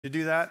You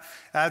do that,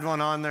 add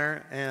one on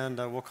there, and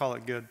we'll call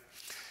it good.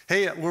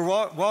 Hey, we're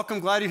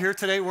welcome. Glad you're here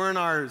today. We're in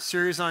our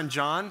series on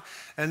John,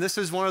 and this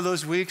is one of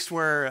those weeks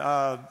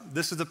where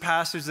this is the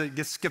passage that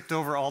gets skipped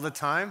over all the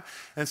time.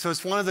 And so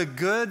it's one of the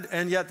good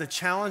and yet the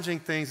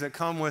challenging things that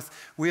come with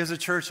we as a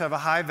church have a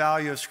high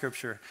value of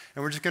Scripture,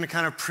 and we're just going to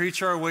kind of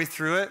preach our way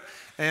through it.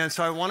 And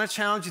so I want to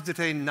challenge you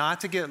today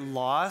not to get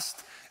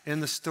lost in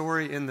the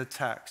story in the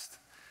text.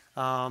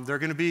 There are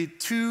going to be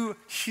two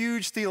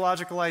huge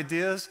theological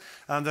ideas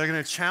that are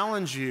going to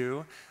challenge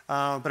you,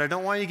 but I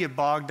don't want you to get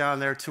bogged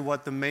down there to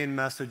what the main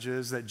message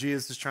is that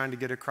Jesus is trying to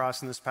get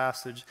across in this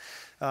passage.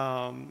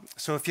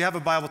 So if you have a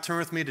Bible, turn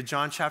with me to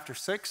John chapter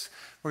 6.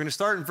 We're going to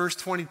start in verse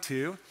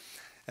 22.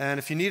 And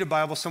if you need a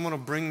Bible, someone will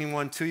bring you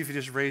one to you if you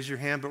just raise your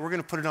hand, but we're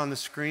going to put it on the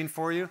screen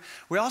for you.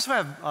 We also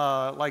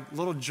have like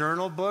little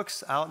journal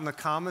books out in the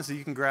Commons that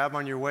you can grab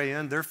on your way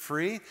in. They're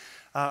free.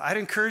 I'd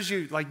encourage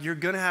you, like you're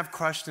going to have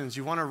questions.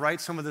 You want to write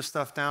some of this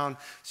stuff down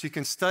so you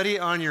can study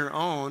on your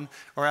own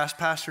or ask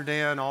Pastor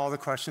Dan all the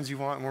questions you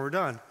want when we're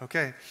done.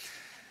 Okay.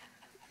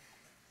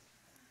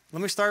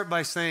 Let me start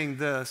by saying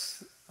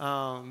this.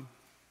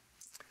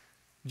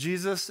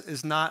 Jesus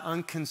is not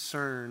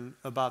unconcerned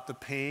about the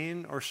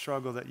pain or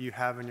struggle that you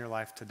have in your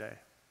life today.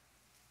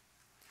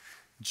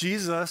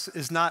 Jesus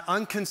is not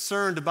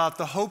unconcerned about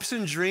the hopes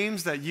and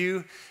dreams that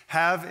you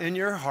have in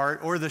your heart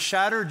or the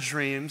shattered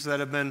dreams that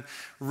have been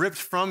ripped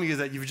from you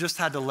that you've just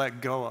had to let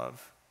go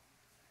of.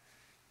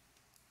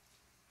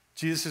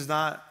 Jesus is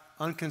not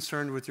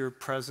unconcerned with your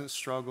present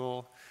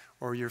struggle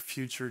or your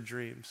future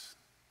dreams.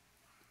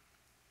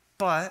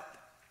 But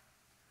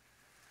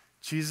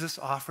Jesus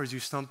offers you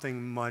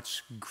something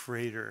much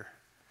greater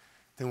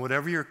than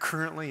whatever you're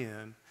currently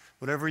in,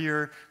 whatever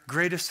your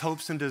greatest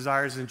hopes and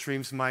desires and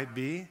dreams might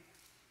be.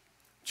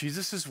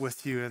 Jesus is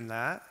with you in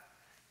that,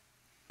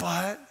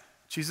 but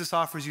Jesus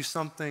offers you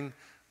something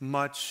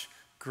much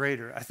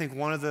greater. I think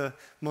one of the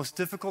most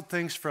difficult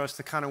things for us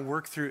to kind of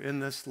work through in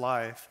this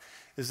life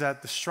is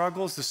that the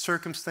struggles, the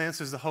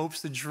circumstances, the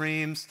hopes, the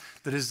dreams,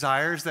 the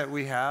desires that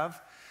we have,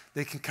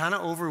 they can kind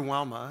of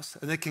overwhelm us,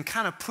 and they can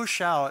kind of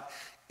push out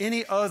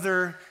any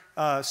other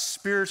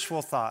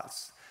spiritual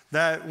thoughts.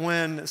 That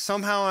when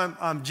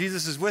somehow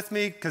Jesus is with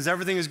me because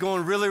everything is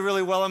going really,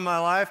 really well in my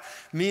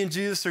life, me and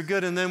Jesus are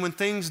good. And then when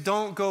things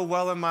don't go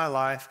well in my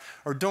life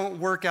or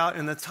don't work out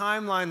in the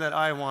timeline that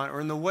I want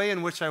or in the way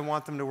in which I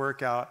want them to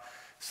work out,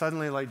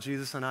 suddenly like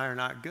Jesus and I are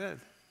not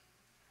good.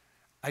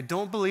 I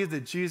don't believe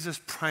that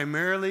Jesus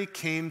primarily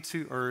came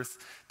to earth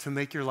to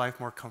make your life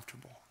more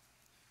comfortable.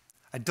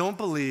 I don't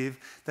believe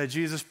that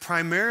Jesus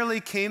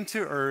primarily came to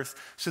earth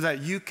so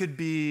that you could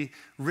be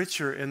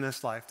richer in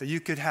this life, that you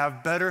could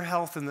have better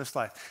health in this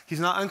life. He's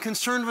not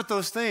unconcerned with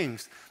those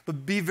things,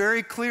 but be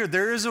very clear.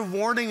 There is a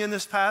warning in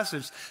this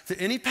passage to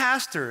any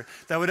pastor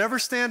that would ever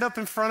stand up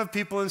in front of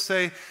people and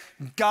say,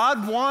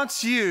 God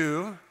wants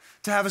you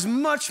to have as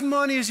much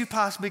money as you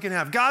possibly can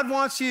have. God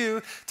wants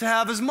you to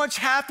have as much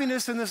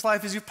happiness in this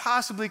life as you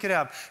possibly could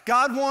have.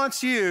 God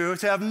wants you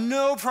to have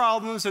no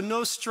problems and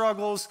no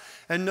struggles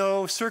and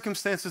no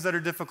circumstances that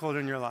are difficult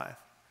in your life.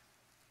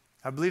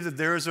 I believe that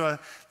there is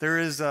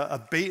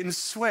a bait and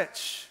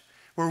switch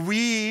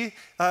where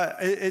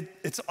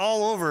it's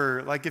all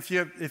over. Like if you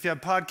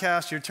have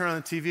podcasts, you turn on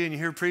the TV and you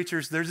hear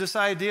preachers, there's this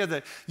idea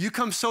that you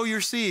come sow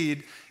your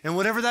seed, and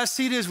whatever that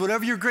seed is,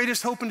 whatever your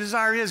greatest hope and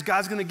desire is,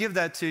 God's going to give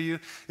that to you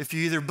if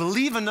you either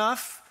believe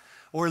enough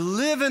or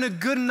live in a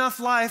good enough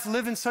life,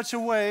 live in such a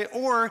way,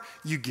 or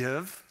you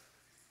give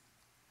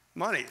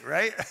money,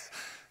 right?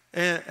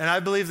 And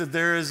I believe that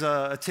there is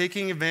a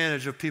taking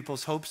advantage of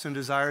people's hopes and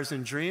desires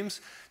and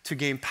dreams to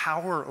gain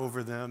power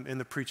over them in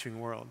the preaching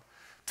world.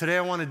 Today,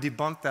 I want to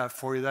debunk that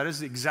for you. That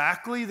is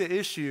exactly the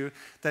issue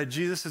that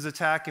Jesus is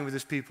attacking with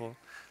his people.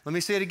 Let me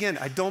say it again.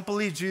 I don't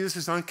believe Jesus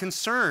is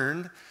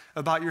unconcerned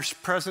about your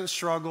present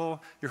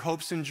struggle, your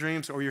hopes and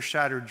dreams, or your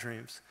shattered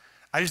dreams.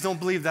 I just don't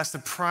believe that's the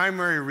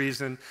primary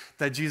reason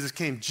that Jesus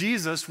came.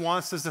 Jesus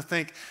wants us to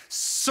think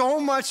so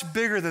much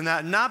bigger than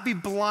that, not be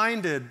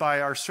blinded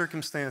by our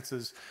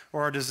circumstances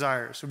or our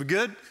desires. Are we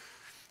good?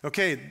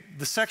 Okay,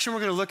 the section we're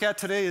going to look at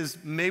today is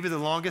maybe the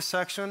longest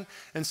section,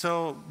 and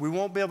so we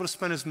won't be able to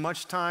spend as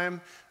much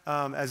time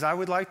as I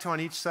would like to on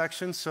each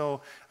section,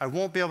 so I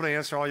won't be able to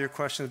answer all your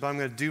questions, but I'm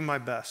going to do my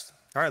best.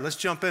 All right, let's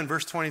jump in,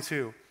 verse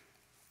 22.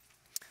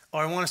 Oh,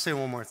 I want to say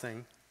one more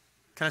thing.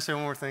 Can I say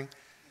one more thing?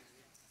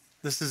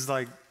 This is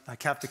like, I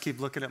have to keep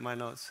looking at my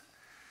notes.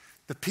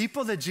 The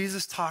people that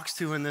Jesus talks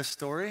to in this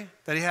story,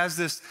 that he has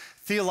this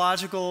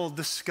theological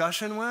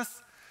discussion with,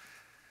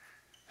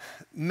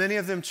 many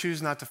of them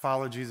choose not to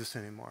follow Jesus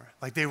anymore.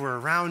 Like they were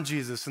around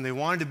Jesus and they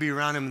wanted to be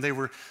around him. They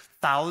were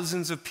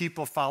thousands of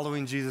people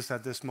following Jesus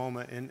at this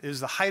moment, and it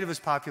was the height of his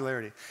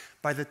popularity.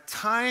 By the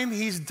time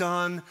he's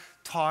done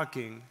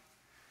talking,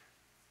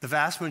 the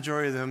vast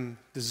majority of them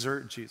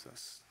desert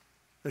Jesus.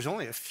 There's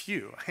only a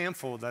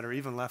handful that are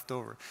even left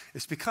over.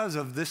 It's because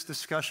of this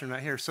discussion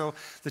right here. So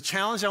the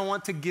challenge I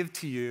want to give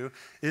to you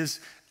is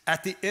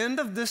at the end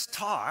of this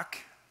talk,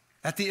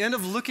 at the end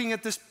of looking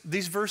at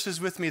these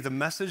verses with me, the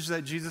message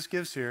that Jesus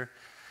gives here,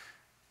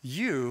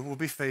 you will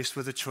be faced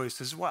with a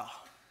choice as well.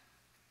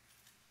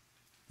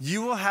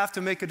 You will have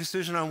to make a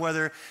decision on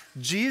whether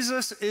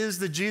Jesus is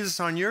the Jesus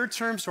on your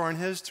terms or on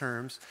his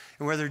terms,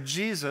 and whether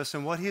Jesus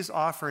and what he's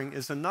offering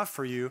is enough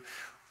for you,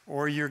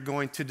 or you're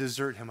going to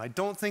desert him. I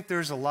don't think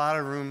there's a lot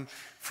of room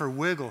for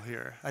wiggle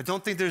here. I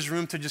don't think there's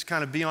room to just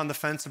kind of be on the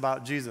fence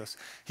about Jesus.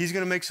 He's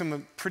going to make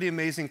some pretty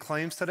amazing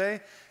claims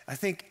today.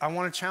 I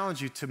want to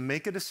challenge you to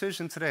make a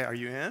decision today. Are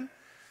you in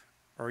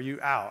or are you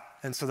out?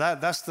 And so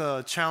that's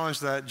the challenge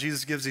that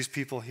Jesus gives these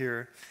people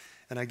here,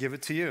 and I give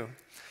it to you.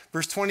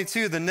 Verse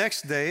 22, the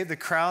next day, the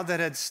crowd that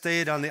had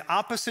stayed on the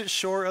opposite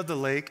shore of the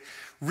lake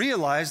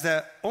realized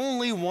that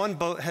only one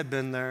boat had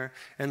been there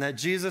and that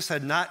Jesus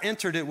had not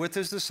entered it with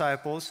his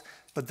disciples,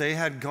 but they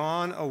had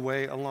gone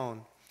away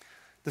alone.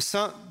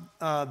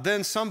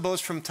 Then some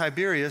boats from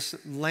Tiberias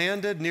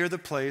landed near the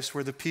place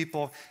where the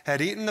people had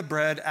eaten the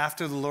bread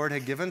after the Lord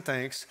had given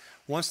thanks.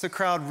 Once the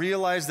crowd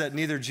realized that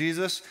neither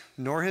Jesus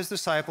nor his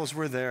disciples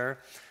were there,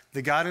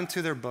 they got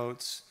into their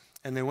boats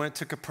and they went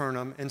to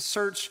Capernaum in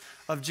search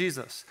of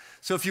Jesus.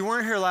 So if you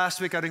weren't here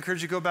last week, I'd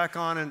encourage you to go back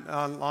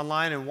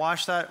online and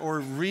watch that,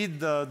 or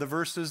read the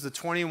verses, the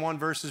 21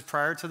 verses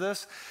prior to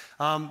this.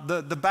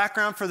 The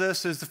background for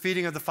this is the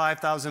feeding of the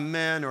 5,000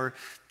 men, or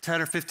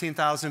 10 or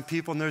 15,000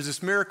 people, and there's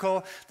this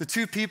miracle. The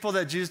two people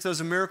that Jesus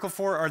does a miracle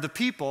for are the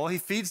people. He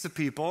feeds the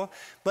people,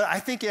 but I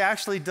think he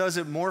actually does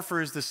it more for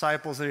his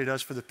disciples than he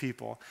does for the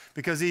people,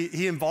 because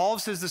he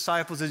involves his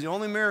disciples. As the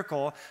only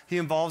miracle he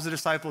involves the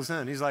disciples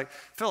in. He's like,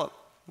 Philip,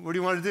 what do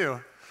you want to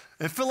do?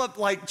 And Philip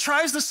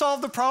tries to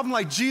solve the problem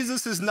like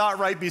Jesus is not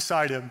right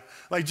beside him.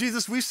 Like,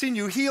 Jesus, we've seen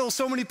you heal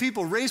so many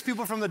people, raise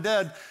people from the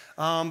dead.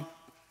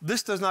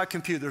 This does not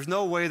compute. There's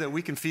no way that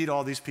we can feed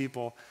all these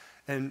people.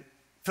 And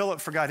Philip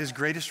forgot his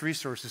greatest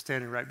resource is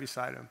standing right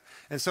beside him.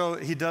 And so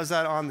he does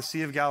that on the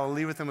Sea of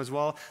Galilee with him as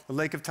well. The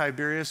Lake of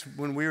Tiberias,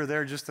 when we were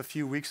there just a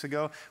few weeks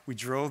ago, we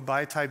drove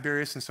by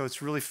Tiberias. And so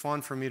it's really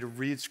fun for me to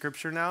read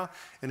scripture now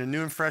in a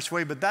new and fresh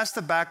way. But that's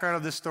the background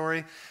of this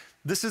story.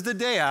 This is the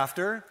day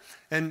after,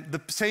 and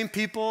the same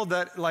people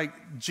that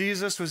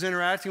Jesus was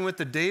interacting with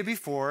the day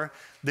before,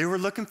 they were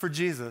looking for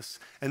Jesus.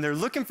 And they're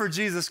looking for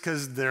Jesus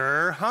because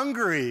they're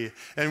hungry.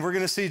 And we're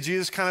going to see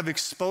Jesus kind of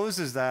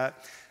exposes that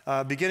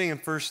beginning in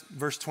verse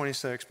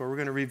 26. But we're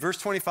going to read verse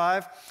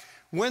 25.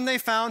 When they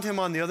found him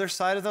on the other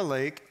side of the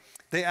lake,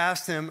 they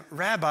asked him,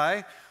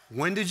 Rabbi,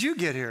 when did you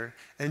get here?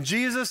 And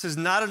Jesus is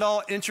not at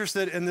all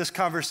interested in this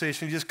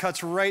conversation. He just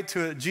cuts right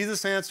to it.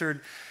 Jesus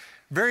answered,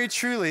 very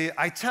truly,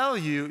 I tell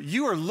you,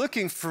 you are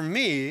looking for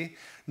me,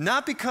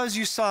 not because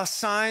you saw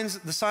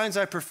the signs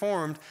I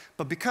performed,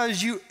 but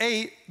because you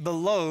ate the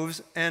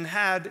loaves and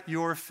had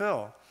your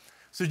fill.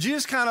 So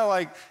Jesus kind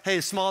of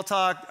hey, small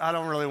talk, I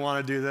don't really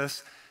want to do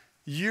this.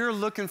 You're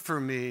looking for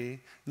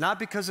me, not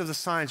because of the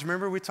signs.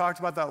 Remember we talked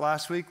about that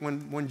last week?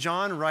 When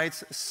John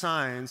writes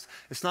signs,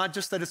 it's not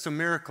just that it's a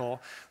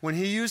miracle. When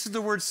he uses the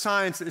word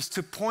signs, it's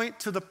to point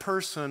to the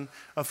person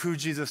of who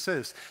Jesus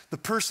is, the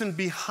person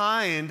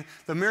behind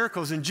the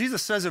miracles. And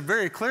Jesus says it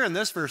very clear in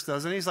this verse,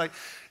 doesn't he? He's like,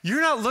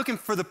 you're not looking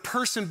for the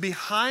person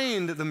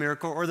behind the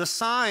miracle or the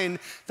sign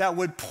that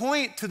would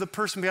point to the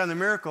person behind the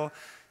miracle.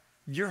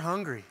 You're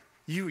hungry.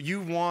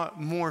 You want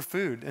more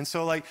food. And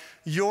so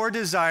your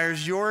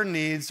desires, your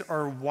needs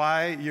are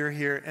why you're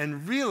here.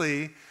 And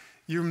really,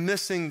 you're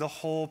missing the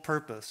whole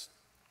purpose.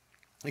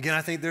 Again,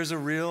 I think there's a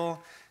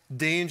real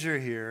danger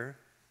here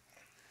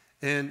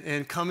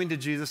in coming to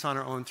Jesus on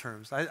our own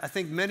terms. I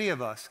think many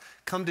of us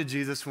come to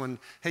Jesus when,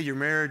 hey, your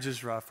marriage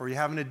is rough, or you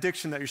have an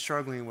addiction that you're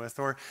struggling with,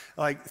 or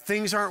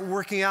things aren't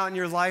working out in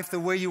your life the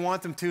way you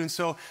want them to. And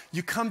so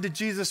you come to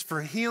Jesus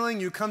for healing.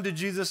 You come to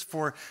Jesus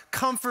for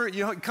comfort.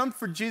 You come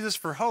for Jesus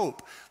for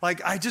hope.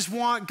 I just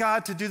want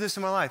God to do this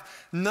in my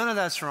life. None of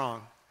that's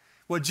wrong.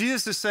 What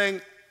Jesus is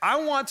saying,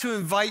 I want to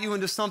invite you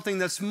into something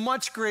that's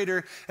much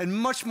greater and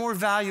much more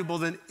valuable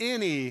than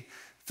any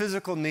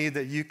physical need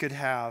that you could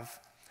have.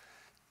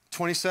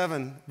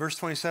 Verse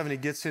 27, he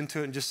gets into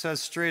it and just says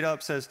straight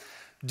up,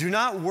 do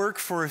not work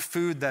for a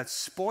food that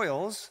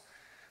spoils,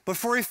 but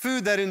for a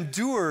food that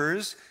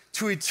endures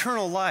to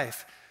eternal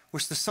life,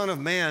 which the Son of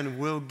Man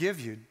will give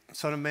you.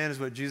 Son of Man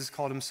is what Jesus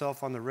called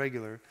himself on the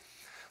regular.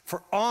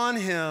 For on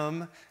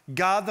him,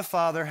 God the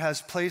Father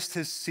has placed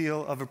his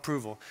seal of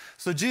approval.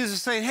 So Jesus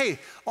is saying, hey,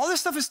 all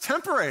this stuff is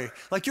temporary.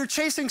 You're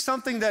chasing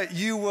something that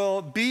you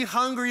will be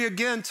hungry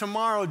again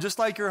tomorrow, just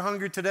like you're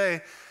hungry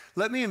today.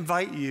 Let me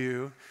invite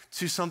you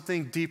to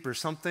something deeper,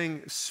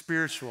 something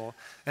spiritual.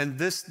 And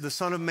the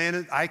Son of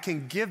Man, I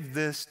can give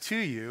this to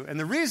you. And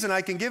the reason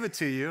I can give it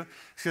to you is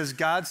because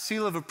God's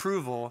seal of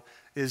approval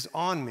is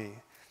on me.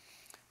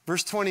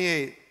 Verse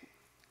 28,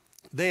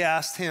 they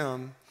asked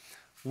him,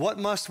 what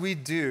must we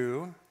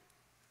do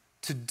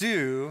to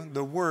do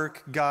the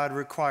work God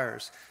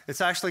requires?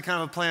 It's actually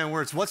kind of a play on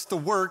words. What's the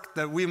work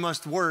that we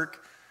must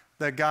work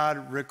that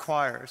God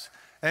requires?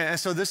 And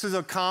so this is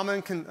a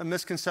common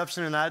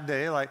misconception in that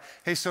day.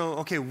 Hey,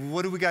 okay,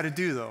 what do we got to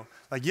do though?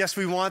 Yes,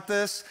 we want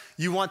this.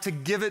 You want to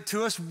give it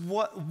to us.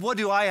 What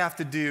do I have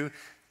to do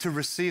to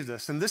receive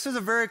this? And this is a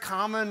very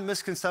common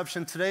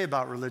misconception today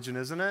about religion,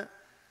 isn't it?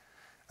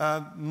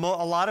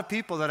 A lot of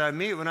people that I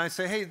meet, when I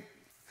say, hey,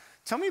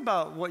 tell me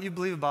about what you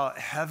believe about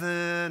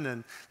heaven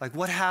and like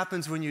what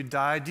happens when you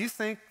die. Do you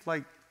think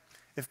like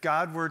if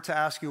God were to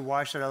ask you,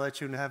 why should I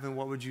let you into heaven,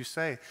 what would you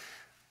say?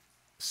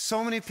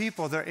 So many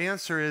people, their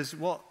answer is,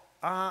 well,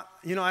 I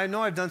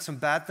know I've done some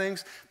bad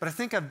things, but I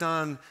think I've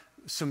done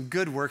some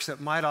good works that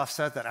might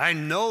offset that. I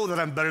know that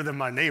I'm better than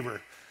my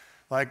neighbor,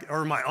 like,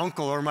 or my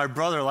uncle or my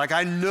brother. Like,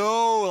 I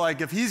know, like,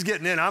 if he's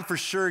getting in, I'm for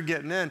sure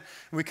getting in. And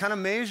we kind of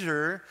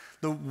measure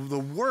the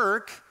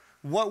work.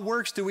 What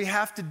works do we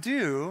have to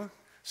do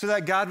so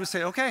that God would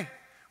say, okay,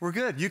 we're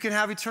good. You can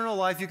have eternal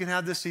life. You can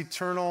have this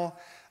eternal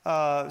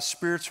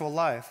spiritual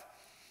life.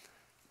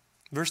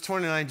 Verse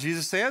 29,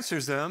 Jesus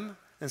answers them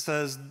and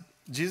says,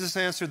 Jesus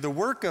answered, the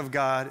work of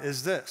God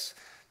is this,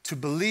 to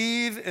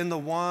believe in the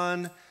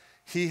one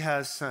he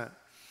has sent.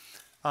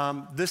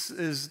 This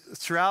is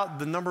throughout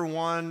the number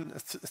one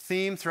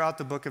theme throughout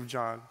the book of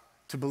John,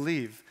 to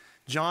believe.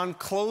 John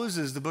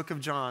closes the book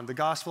of John, the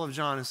Gospel of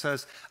John, and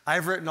says,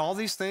 I've written all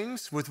these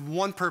things with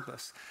one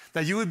purpose,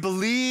 that you would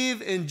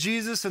believe in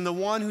Jesus and the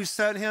one who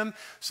sent him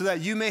so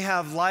that you may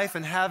have life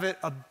and have it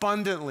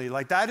abundantly.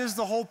 Like that is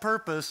the whole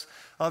purpose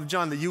of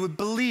John, that you would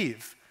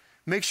believe.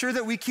 Make sure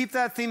that we keep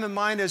that theme in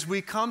mind as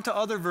we come to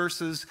other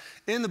verses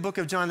in the book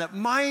of John that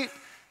might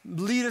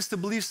lead us to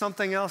believe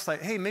something else,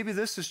 like, hey, maybe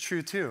this is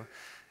true too.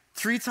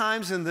 3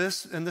 times in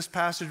this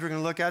passage we're going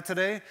to look at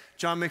today,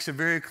 John makes it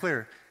very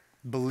clear.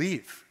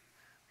 Believe,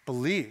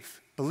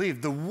 believe,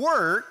 believe. The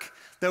work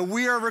that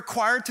we are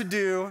required to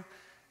do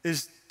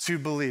is to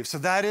believe. So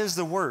that is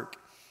the work.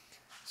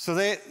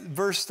 So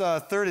verse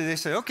 30, they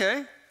say,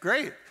 okay,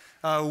 great.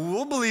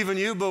 We'll believe in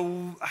you,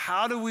 but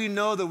how do we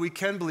know that we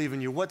can believe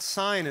in you? What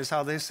sign is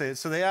how they say it.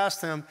 So they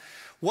asked him,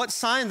 what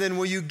sign then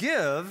will you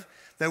give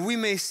that we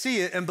may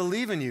see it and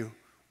believe in you?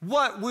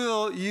 What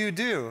will you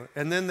do?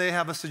 And then they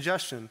have a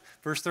suggestion.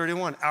 Verse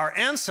 31, our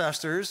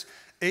ancestors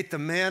ate the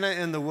manna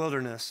in the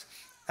wilderness.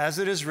 As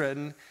it is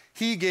written,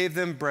 he gave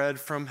them bread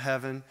from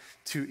heaven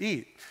to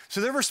eat.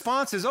 So their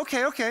response is,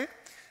 okay.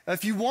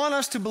 If you want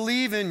us to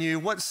believe in you,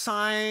 what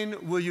sign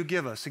will you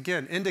give us?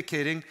 Again,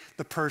 indicating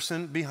the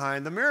person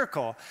behind the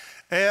miracle.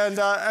 And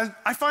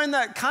I find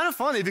that kind of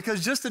funny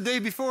because just the day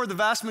before, the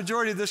vast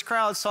majority of this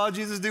crowd saw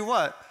Jesus do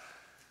what?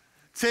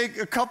 Take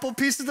a couple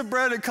pieces of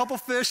bread, a couple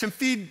fish, and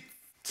feed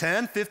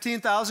 10,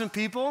 15,000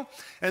 people.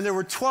 And there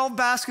were 12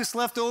 baskets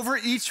left over,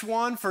 each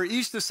one for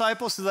each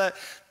disciple, so that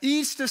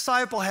each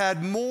disciple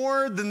had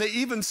more than they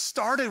even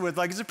started with.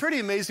 Like, it's a pretty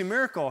amazing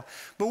miracle.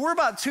 But we're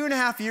about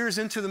 2.5 years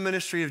into the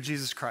ministry of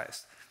Jesus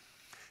Christ.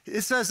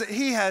 It says that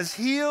he has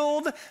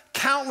healed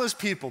countless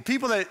people.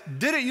 People that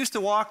didn't used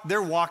to walk,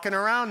 they're walking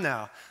around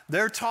now.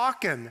 They're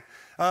talking.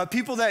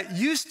 People that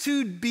used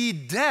to be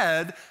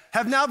dead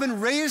have now been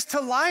raised to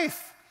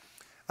life.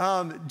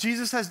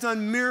 Jesus has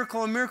done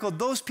miracle and miracle.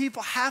 Those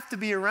people have to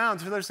be around.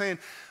 So they're saying,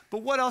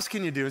 but what else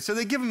can you do? And so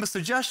they give him a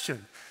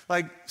suggestion.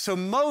 So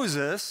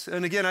Moses,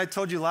 and again, I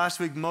told you last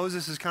week,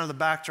 Moses is kind of the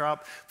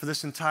backdrop for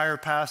this entire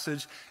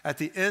passage. At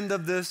the end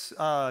of this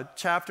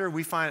chapter,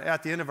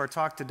 at the end of our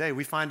talk today,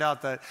 we find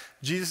out that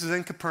Jesus is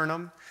in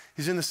Capernaum.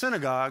 He's in the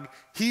synagogue.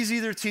 He's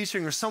either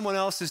teaching or someone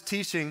else is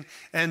teaching.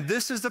 And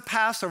this is the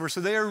Passover. So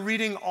they are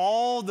reading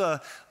all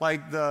the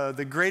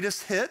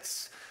greatest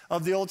hits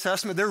of the Old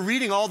Testament. They're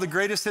reading all the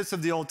greatest hits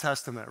of the Old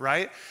Testament,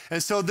 right?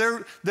 And so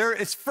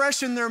it's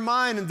fresh in their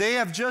mind, and they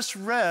have just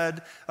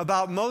read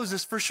about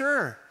Moses for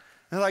sure.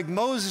 And they're like,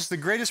 Moses, the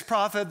greatest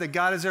prophet that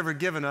God has ever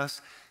given us,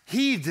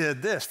 he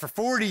did this for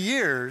 40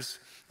 years.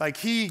 Like,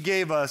 he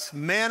gave us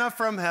manna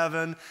from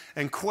heaven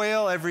and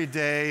quail every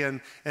day,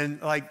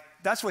 and like,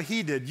 that's what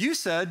he did. You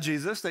said,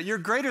 Jesus, that you're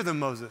greater than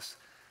Moses.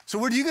 So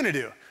what are you going to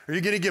do? Are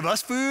you going to give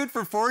us food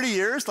for 40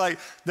 years? Like,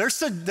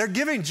 they're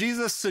giving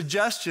Jesus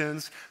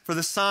suggestions for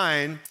the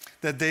sign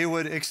that they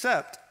would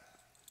accept.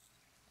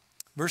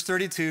 Verse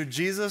 32,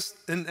 Jesus,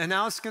 and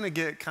now it's going to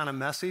get kind of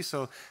messy,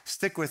 so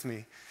stick with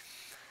me.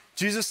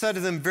 Jesus said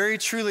to them, very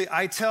truly,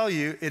 I tell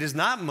you, it is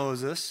not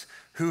Moses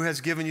who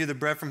has given you the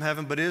bread from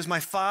heaven, but it is my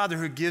Father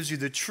who gives you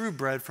the true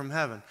bread from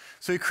heaven.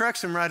 So he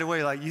corrects him right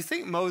away, like, you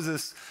think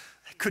Moses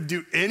could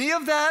do any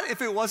of that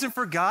if it wasn't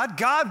for God?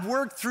 God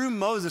worked through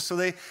Moses. So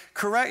he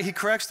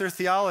corrects their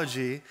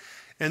theology.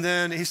 And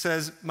then he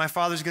says, my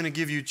Father's going to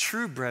give you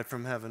true bread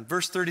from heaven.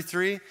 Verse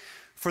 33,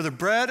 for the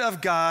bread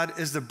of God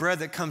is the bread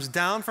that comes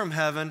down from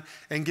heaven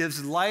and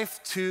gives life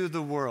to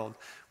the world.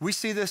 We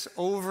see this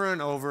over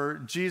and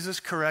over, Jesus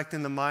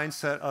correcting the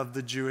mindset of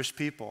the Jewish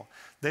people.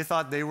 They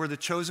thought they were the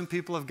chosen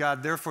people of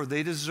God, therefore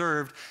they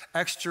deserved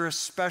extra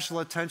special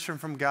attention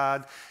from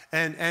God.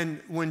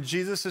 And when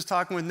Jesus is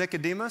talking with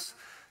Nicodemus,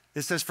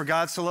 it says, for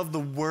God so loved the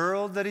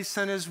world that he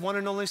sent his one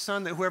and only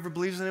Son, that whoever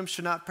believes in him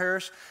should not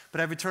perish,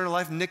 but have eternal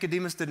life.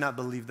 Nicodemus did not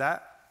believe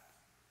that.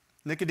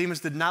 Nicodemus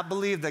did not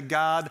believe that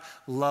God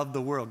loved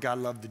the world. God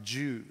loved the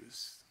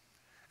Jews,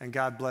 and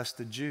God blessed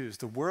the Jews.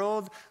 The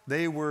world,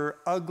 they were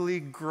ugly,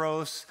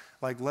 gross,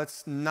 like,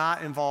 let's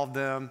not involve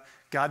them.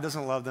 God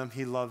doesn't love them,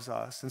 he loves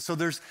us. And so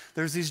there's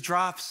these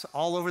drops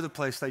all over the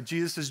place, like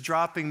Jesus is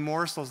dropping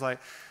morsels, like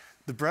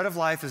The bread of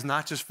life is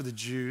not just for the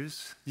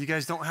Jews. You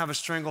guys don't have a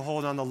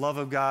stranglehold on the love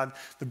of God.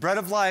 The bread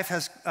of life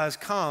has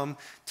come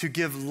to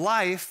give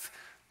life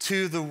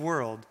to the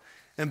world.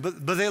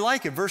 But they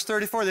like it. Verse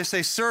 34, they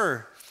say,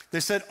 "Sir," they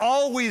said,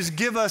 "always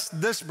give us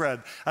this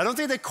bread." I don't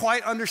think they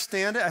quite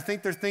understand it. I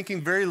think they're thinking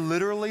very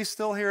literally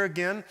still here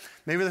again.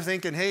 Maybe they're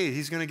thinking, hey,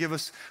 he's going to give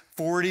us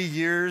 40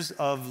 years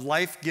of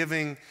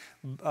life-giving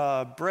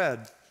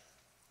bread.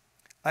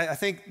 I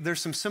think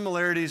there's some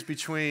similarities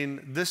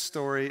between this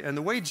story and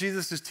the way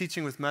Jesus is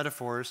teaching with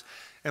metaphors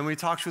and when he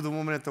talks with the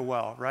woman at the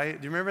well, right?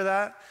 Do you remember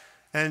that?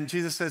 And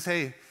Jesus says,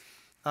 hey,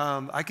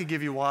 I could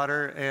give you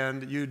water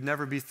and you'd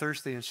never be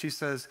thirsty. And she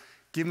says,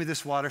 give me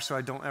this water so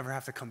I don't ever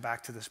have to come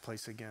back to this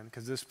place again,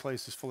 because this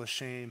place is full of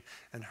shame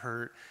and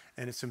hurt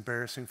and it's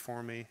embarrassing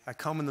for me. I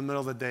come in the middle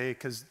of the day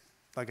because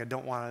I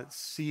don't want to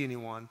see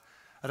anyone.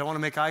 I don't want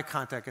to make eye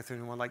contact with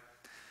anyone.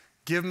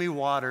 Give me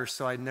water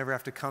so I never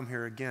have to come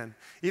here again.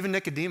 Even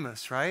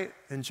Nicodemus, right?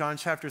 In John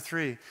chapter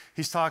 3,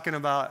 he's talking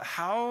about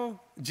how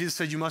Jesus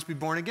said you must be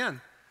born again.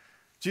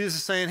 Jesus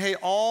is saying, hey,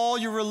 all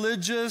your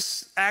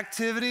religious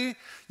activity,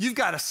 you've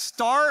got to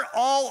start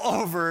all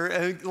over,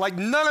 and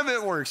none of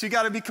it works. You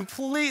got to be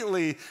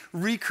completely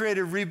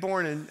recreated,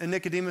 reborn. And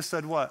Nicodemus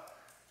said what?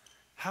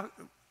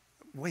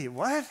 Wait,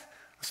 what?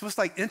 I'm supposed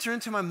to enter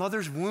into my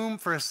mother's womb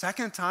for a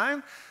second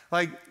time?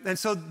 And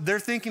so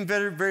they're thinking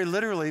very, very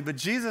literally, but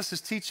Jesus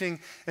is teaching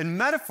in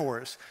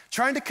metaphors,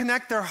 trying to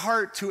connect their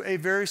heart to a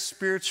very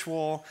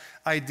spiritual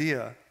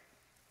idea.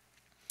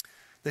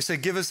 They say,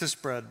 give us this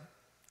bread.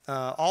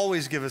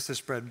 Always give us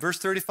this bread. Verse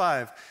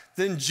 35,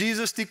 then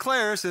Jesus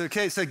declares,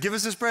 okay, it said, give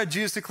us this bread.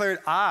 Jesus declared,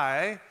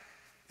 I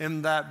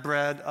am that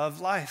bread of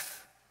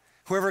life.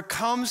 Whoever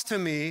comes to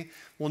me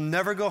will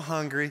never go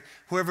hungry.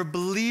 Whoever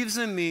believes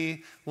in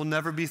me will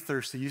never be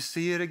thirsty. You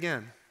see it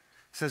again.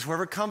 It says,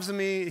 whoever comes to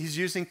me, he's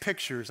using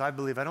pictures, I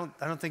believe. I don't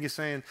think he's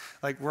saying,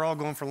 we're all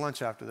going for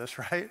lunch after this,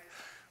 right?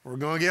 We're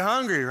going to get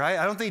hungry, right?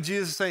 I don't think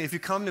Jesus is saying, if you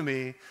come to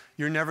me,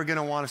 you're never going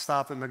to want to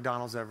stop at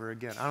McDonald's ever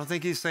again. I don't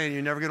think he's saying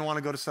you're never going to want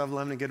to go to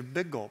 7-Eleven and get a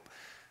big gulp.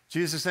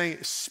 Jesus is saying,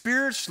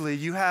 spiritually,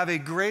 you have a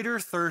greater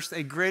thirst,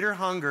 a greater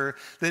hunger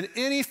than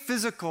any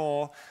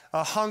physical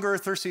hunger or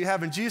thirst that you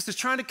have. And Jesus is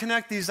trying to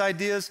connect these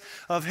ideas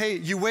of, hey,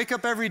 you wake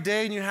up every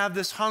day and you have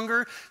this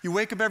hunger. You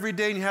wake up every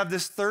day and you have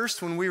this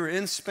thirst. When we were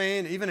in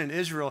Spain, even in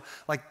Israel,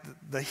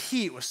 the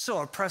heat was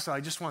so oppressive. I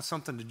just want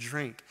something to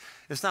drink.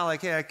 It's not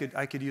like, hey,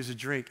 I could use a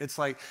drink. It's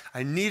like,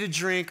 I need a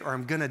drink or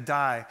I'm going to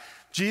die.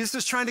 Jesus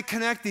is trying to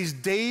connect these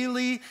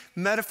daily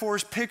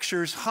metaphors,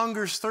 pictures,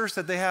 hungers, thirst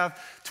that they have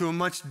to a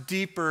much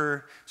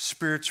deeper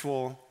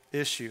spiritual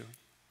issue.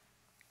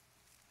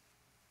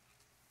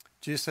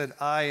 Jesus said,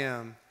 I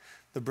am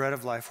the bread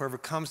of life. Whoever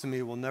comes to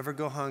me will never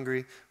go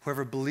hungry.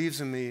 Whoever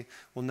believes in me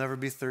will never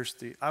be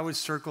thirsty. I would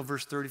circle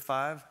verse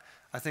 35.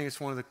 I think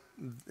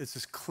it's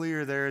as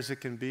clear there as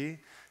it can be.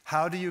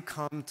 How do you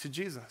come to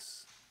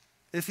Jesus?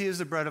 If he is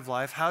the bread of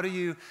life, how do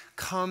you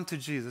come to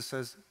Jesus? It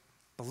says,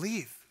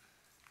 believe.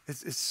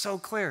 It's so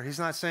clear. He's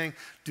not saying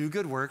do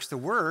good works. The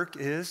work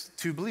is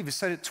to believe. He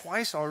said it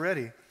twice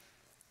already.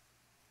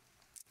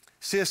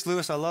 C.S.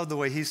 Lewis, I love the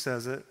way he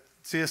says it.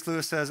 C.S.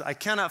 Lewis says, I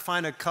cannot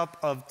find a cup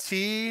of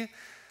tea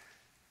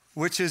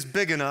which is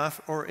big enough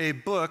or a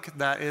book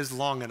that is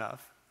long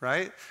enough,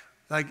 right?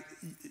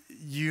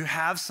 You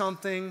have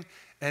something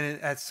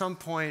and at some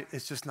point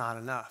it's just not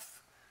enough.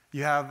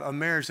 You have a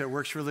marriage that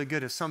works really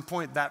good. At some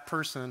point, that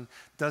person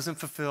doesn't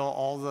fulfill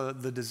all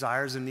the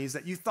desires and needs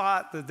that you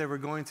thought that they were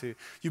going to.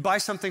 You buy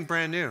something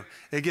brand new.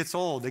 It gets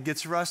old, it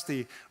gets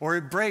rusty, or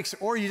it breaks,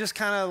 or you just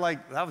kind of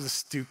that was a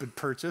stupid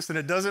purchase, and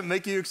it doesn't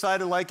make you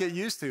excited like it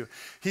used to.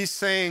 He's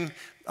saying,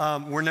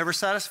 we're never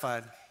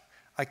satisfied.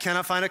 I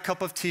cannot find a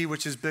cup of tea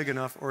which is big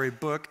enough or a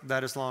book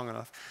that is long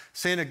enough.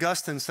 St.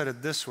 Augustine said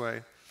it this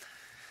way,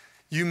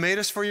 you made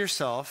us for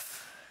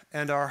yourself,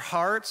 and our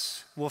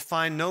hearts will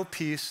find no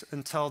peace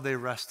until they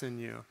rest in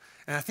you.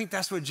 And I think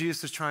that's what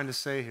Jesus is trying to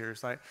say here.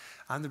 It's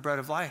I'm the bread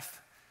of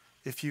life.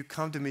 If you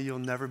come to me, you'll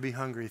never be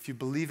hungry. If you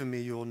believe in me,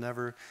 you will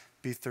never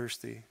be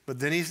thirsty. But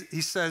then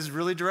he says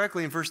really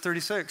directly in verse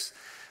 36,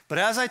 but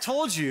as I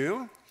told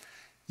you,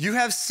 you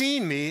have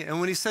seen me. And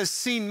when he says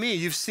seen me,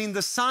 you've seen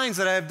the signs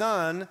that I have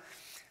done,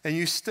 and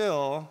you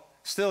still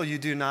you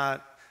do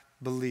not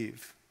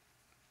believe.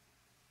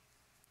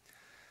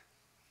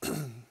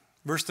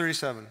 Verse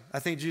 37, I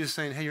think Jesus is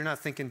saying, hey, you're not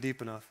thinking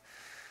deep enough.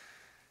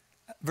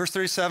 Verse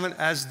 37,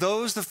 as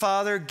those the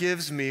Father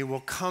gives me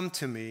will come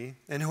to me,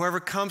 and whoever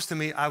comes to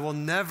me, I will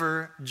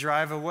never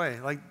drive away.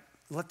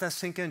 Let that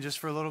sink in just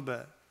for a little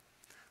bit.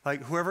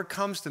 Whoever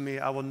comes to me,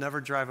 I will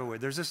never drive away.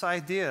 There's this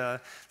idea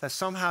that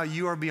somehow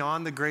you are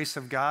beyond the grace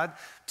of God.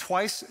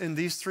 Twice in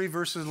these 3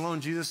 verses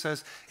alone, Jesus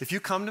says, if you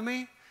come to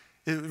me,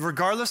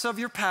 regardless of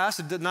your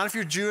past, not if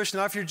you're Jewish,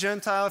 not if you're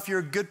Gentile, if you're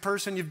a good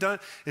person,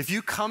 if you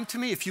come to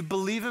me, if you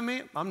believe in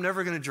me, I'm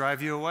never going to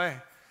drive you away.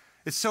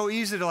 It's so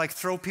easy to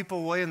throw people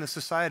away in the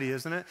society,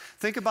 isn't it?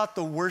 Think about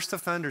the worst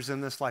offenders in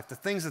this life, the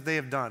things that they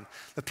have done,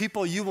 the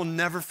people you will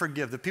never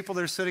forgive, the people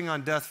that are sitting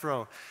on death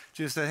row.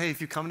 Jesus said, hey, if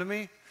you come to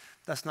me,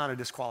 that's not a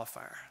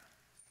disqualifier.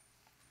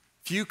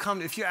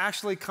 If you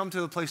actually come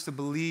to the place to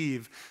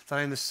believe that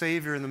I am the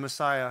Savior and the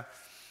Messiah,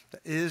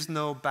 there is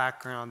no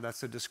background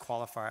that's a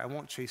disqualifier. I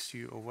won't chase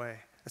you away.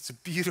 That's a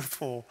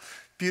beautiful,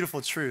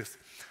 beautiful truth.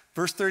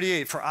 Verse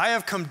 38, for I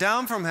have come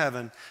down from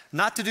heaven,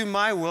 not to do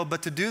my will,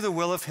 but to do the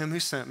will of him who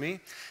sent me.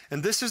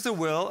 And this is the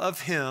will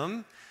of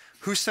him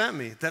who sent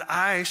me, that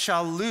I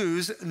shall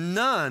lose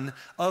none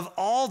of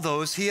all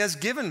those he has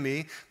given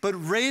me, but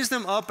raise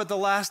them up at the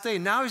last day.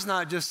 Now he's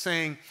not just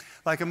saying,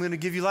 like, I'm going to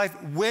give you life.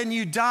 When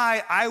you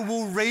die, I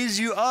will raise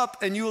you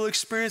up and you will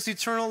experience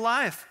eternal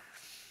life.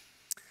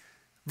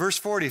 Verse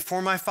 40,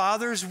 for my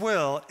Father's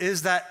will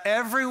is that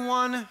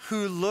everyone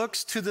who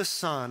looks to the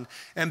Son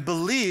and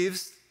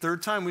believes,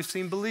 third time we've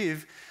seen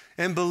believe,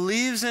 and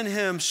believes in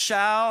him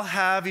shall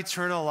have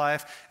eternal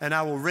life, and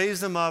I will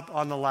raise them up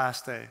on the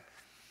last day.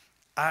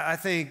 I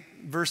think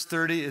verse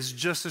 30 is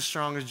just as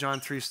strong as John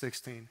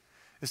 3:16.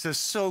 It says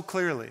so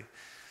clearly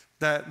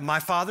that my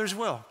Father's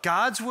will,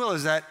 God's will,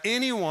 is that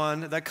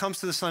anyone that comes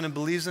to the Son and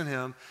believes in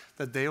him,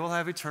 that they will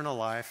have eternal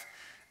life.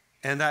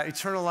 And that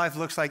eternal life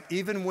looks like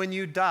even when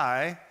you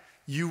die,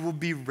 you will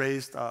be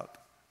raised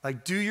up.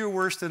 Like, do your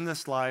worst in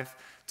this life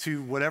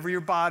to whatever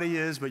your body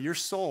is, but your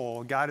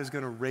soul, God is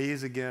going to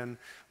raise again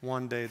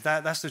one day.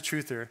 That's the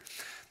truth here.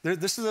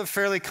 This is a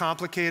fairly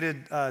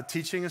complicated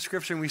teaching in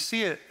Scripture, and we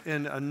see it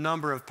in a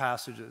number of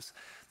passages.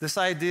 This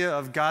idea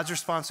of God's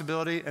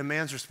responsibility and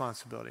man's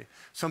responsibility.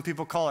 Some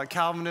people call it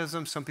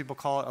Calvinism, some people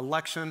call it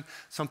election,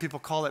 some people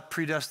call it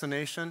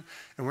predestination,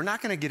 and we're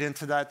not going to get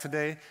into that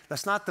today.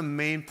 That's not the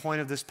main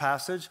point of this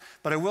passage,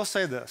 but I will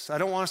say this. I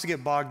don't want us to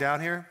get bogged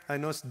down here. I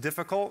know it's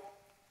difficult.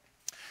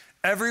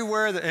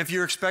 Everywhere, if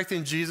you're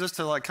expecting Jesus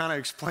to like kind of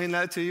explain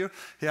that to you,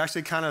 he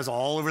actually kind of is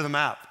all over the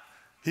map.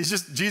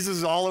 Jesus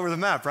is all over the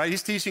map, right?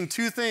 He's teaching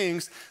two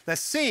things that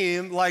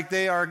seem like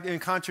they are in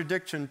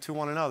contradiction to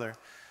one another.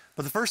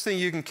 But the first thing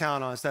you can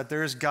count on is that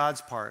there is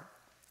God's part,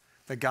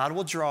 that God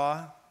will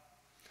draw,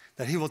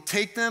 that he will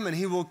take them and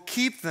he will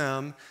keep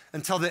them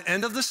until the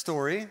end of the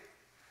story,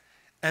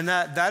 and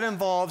that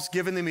involves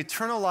giving them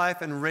eternal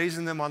life and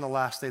raising them on the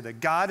last day,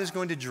 that God is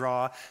going to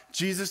draw,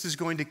 Jesus is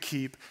going to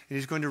keep, and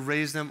he's going to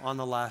raise them on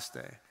the last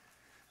day.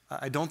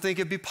 I don't think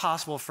it'd be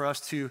possible for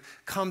us to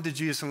come to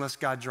Jesus unless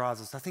God draws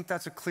us. I think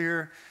that's a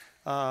clear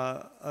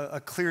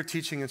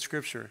teaching in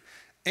Scripture.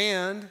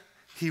 And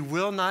he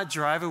will not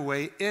drive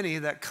away any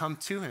that come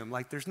to him.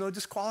 Like, there's no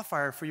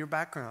disqualifier for your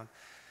background.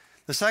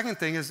 The second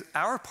thing is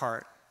our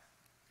part.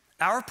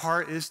 Our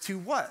part is to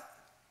what?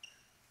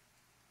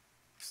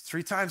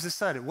 3 times it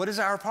said it. What is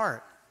our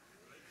part?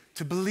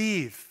 To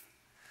believe.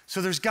 So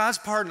there's God's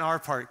part and our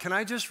part. Can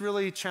I just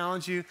really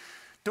challenge you?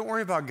 Don't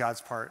worry about God's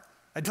part.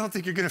 I don't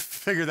think you're going to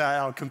figure that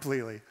out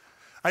completely.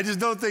 I just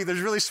don't think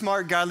there's really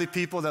smart, godly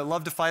people that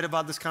love to fight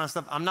about this kind of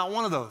stuff. I'm not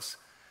one of those.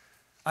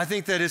 I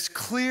think that it's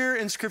clear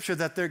in Scripture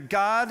that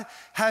God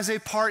has a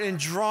part in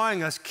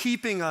drawing us,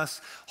 keeping us,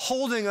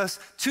 holding us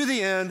to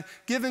the end,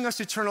 giving us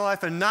eternal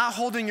life, and not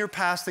holding your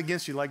past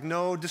against you, like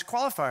no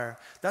disqualifier.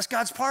 That's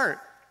God's part.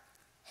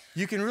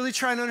 You can really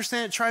try and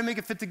understand it, try and make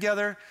it fit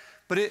together,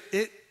 but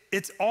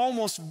it's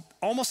almost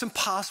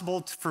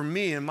impossible for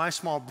me in my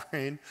small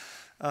brain,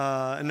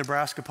 in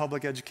Nebraska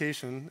public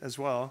education as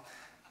well,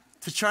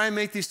 to try and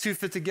make these two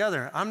fit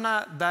together. I'm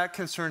not that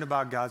concerned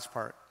about God's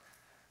part.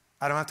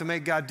 I don't have to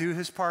make God do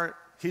his part.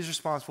 He's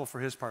responsible for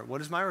his part.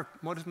 What is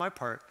my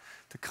part?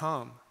 To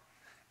come.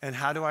 And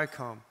how do I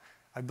come?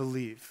 I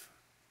believe.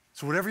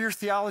 So whatever your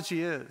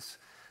theology is,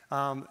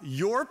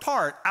 your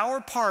part,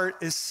 our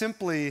part is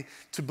simply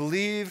to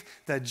believe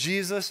that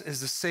Jesus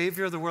is the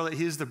Savior of the world, that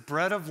he is the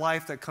bread of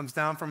life that comes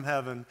down from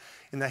heaven,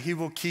 and that he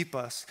will keep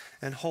us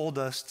and hold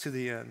us to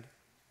the end.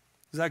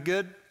 Is that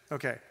good?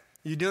 Okay.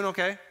 You doing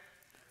okay?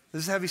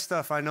 This is heavy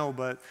stuff, I know,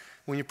 but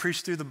when you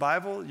preach through the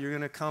Bible, you're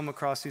going to come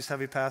across these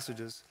heavy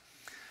passages.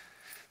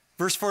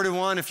 Verse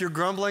 41, if you're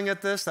grumbling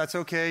at this, that's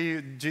okay.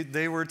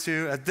 They were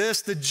too. At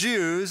this, the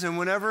Jews, and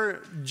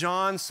whenever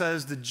John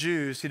says the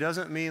Jews, he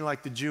doesn't mean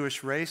like the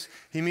Jewish race.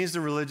 He means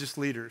the religious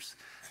leaders.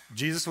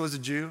 Jesus was a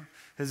Jew.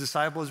 His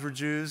disciples were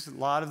Jews. A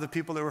lot of the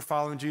people that were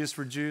following Jesus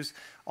were Jews.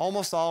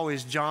 Almost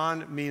always,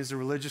 John means the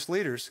religious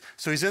leaders.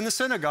 So he's in the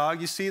synagogue.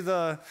 You see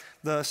the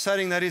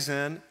setting that he's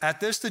in. At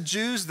this, the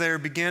Jews there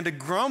began to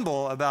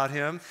grumble about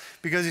him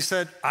because he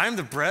said, I'm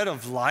the bread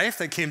of life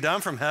that came down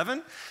from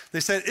heaven.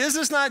 They said, is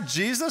this not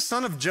Jesus,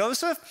 son of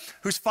Joseph,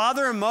 whose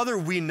father and mother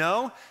we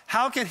know?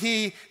 How can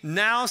he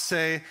now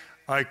say,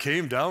 I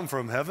came down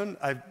from heaven?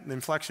 The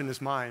inflection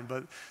is mine,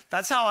 but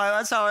that's how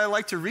I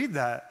like to read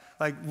that.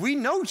 Like, we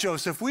know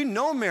Joseph, we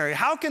know Mary.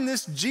 How can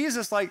this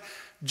Jesus, like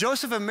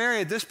Joseph and Mary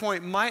at this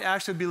point might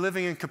actually be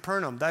living in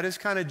Capernaum? That is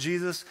kind of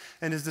Jesus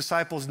and his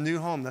disciples' new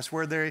home. That's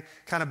where they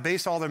kind of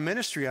base all their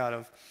ministry out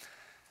of.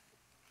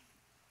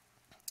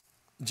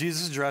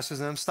 Jesus addresses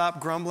them.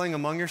 Stop grumbling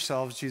among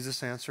yourselves,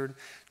 Jesus answered.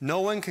 No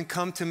one can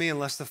come to me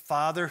unless the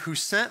Father who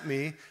sent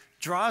me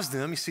draws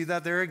them. You see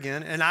that there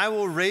again. And I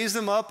will raise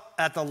them up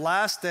at the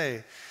last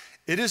day.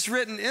 It is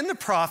written in the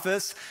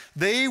prophets,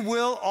 they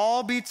will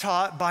all be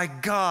taught by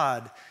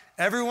God.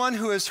 Everyone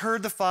who has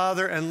heard the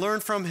Father and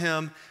learned from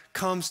him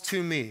comes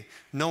to me.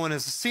 No one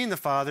has seen the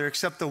Father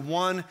except the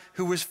one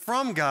who is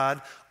from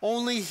God.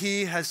 Only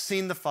he has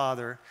seen the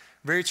Father.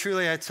 Very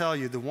truly, I tell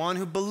you, the one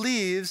who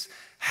believes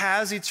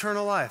has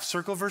eternal life.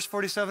 Circle verse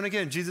 47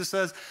 again. Jesus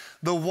says,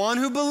 the one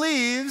who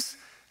believes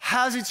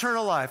has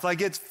eternal life.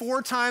 Like it's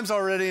 4 times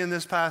already in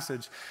this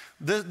passage.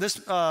 This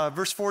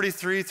verse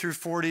 43 through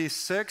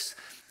 46,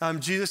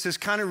 Jesus is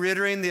kind of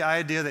reiterating the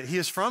idea that he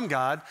is from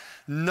God.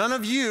 None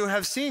of you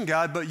have seen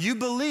God, but you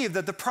believe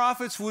that the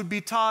prophets would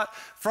be taught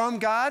from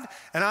God.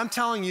 And I'm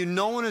telling you,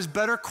 no one is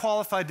better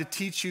qualified to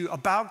teach you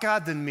about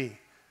God than me.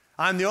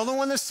 I'm the only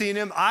one that's seen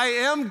him. I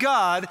am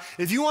God.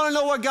 If you want to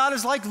know what God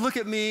is like, look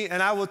at me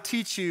and I will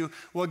teach you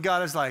what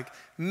God is like.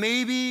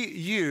 Maybe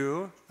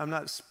you, I'm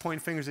not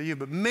pointing fingers at you,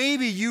 but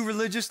maybe you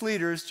religious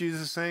leaders,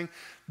 Jesus is saying,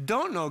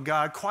 don't know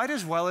God quite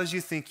as well as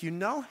you think you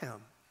know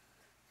him.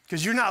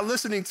 Because you're not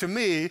listening to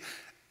me,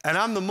 and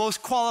I'm the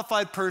most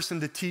qualified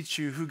person to teach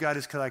you who God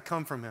is because I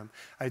come from him.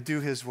 I do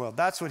his will.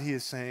 That's what he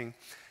is saying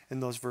in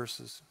those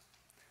verses.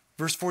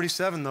 Verse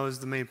 47, though, is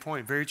the main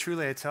point. Very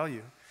truly, I tell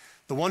you,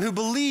 the one who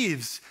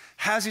believes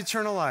has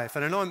eternal life.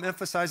 And I know I'm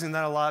emphasizing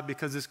that a lot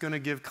because it's going to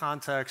give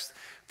context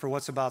for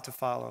what's about to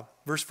follow.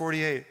 Verse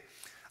 48,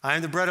 I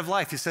am the bread of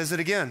life. He says it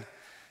again.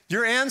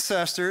 Your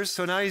ancestors,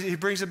 so now he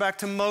brings it back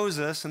to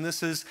Moses, and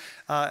this is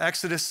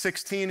Exodus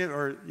 16,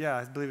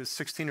 I believe it's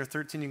 16 or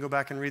 13. You can go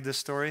back and read this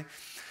story.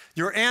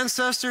 Your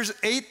ancestors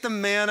ate the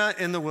manna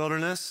in the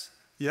wilderness.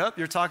 Yep,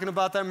 you're talking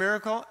about that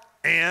miracle.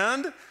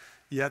 And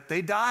yet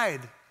they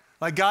died.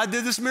 Like God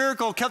did this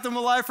miracle, kept them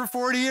alive for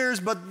 40 years,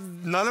 but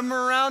none of them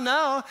are around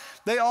now.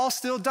 They all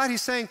still died.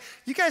 He's saying,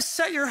 you guys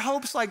set your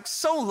hopes like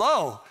so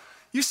low.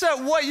 You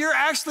set what you're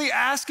actually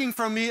asking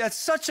from me at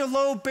such a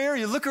low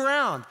barrier. Look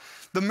around.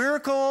 The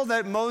miracle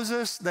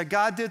that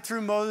God did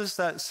through Moses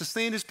that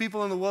sustained his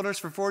people in the wilderness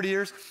for 40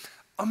 years,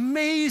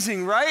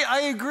 amazing, right?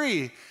 I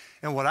agree.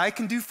 And what I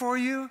can do for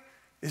you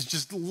is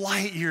just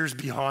light years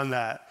beyond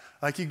that.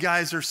 Like you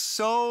guys are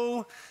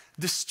so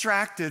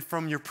distracted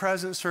from your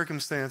present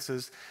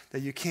circumstances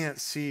that you can't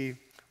see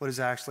what is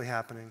actually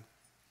happening.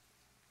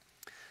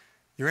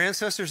 Your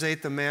ancestors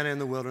ate the manna in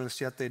the wilderness,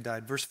 yet they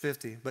died. Verse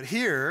 50, but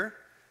here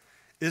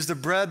is the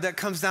bread that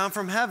comes down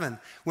from heaven,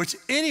 which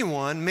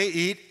anyone may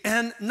eat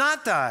and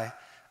not die.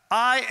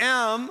 I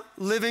am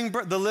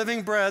the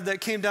living bread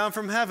that came down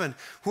from heaven.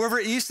 Whoever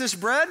eats this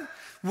bread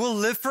will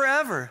live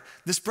forever.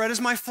 This bread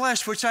is my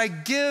flesh, which I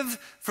give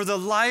for the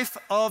life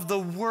of the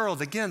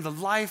world. Again, the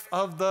life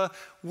of the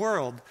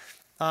world.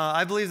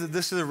 I believe that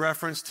this is a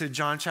reference to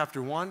John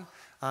chapter 1.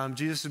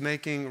 Jesus is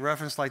making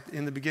reference like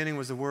in the beginning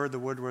was the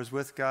Word was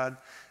with God,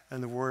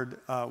 and the Word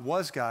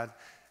was God.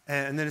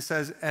 And then it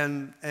says,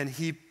 and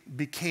he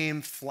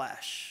became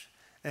flesh,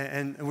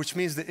 and which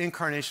means the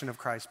incarnation of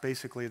Christ,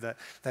 basically,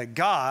 that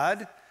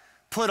God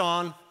put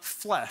on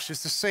flesh.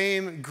 It's the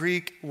same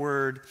Greek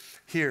word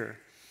here.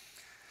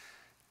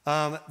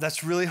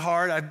 That's really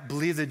hard. I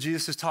believe that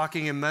Jesus is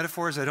talking in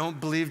metaphors. I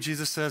don't believe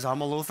Jesus says, I'm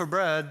a loaf of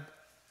bread,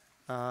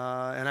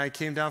 and I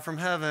came down from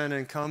heaven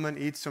and come and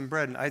eat some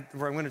bread. And I'm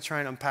going to try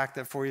and unpack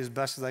that for you as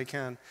best as I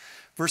can.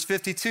 Verse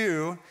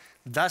 52,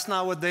 that's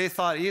not what they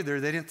thought either.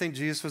 They didn't think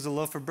Jesus was a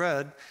loaf of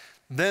bread.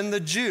 Then the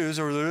Jews,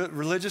 or the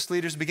religious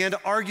leaders, began to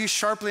argue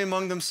sharply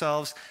among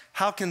themselves,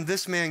 how can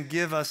this man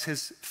give us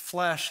his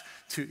flesh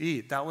to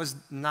eat? That was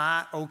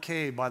not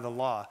okay by the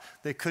law.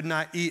 They could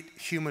not eat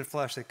human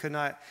flesh. They could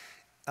not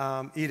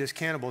eat as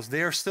cannibals.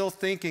 They are still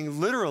thinking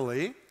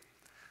literally,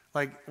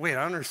 like, wait,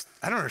 I don't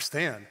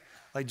understand.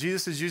 Like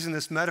Jesus is using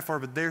this metaphor,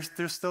 but they're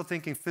still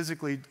thinking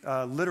physically,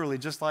 literally,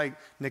 just like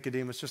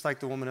Nicodemus, just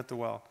like the woman at the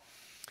well.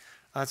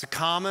 It's a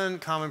common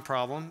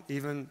problem,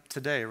 even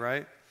today,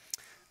 right?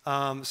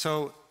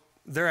 So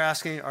they're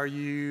asking, are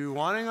you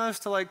wanting us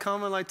to like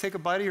come and like take a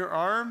bite of your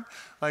arm?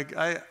 Like,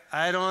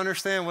 I don't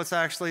understand what's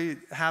actually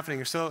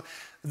happening. So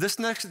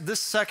this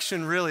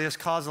section really has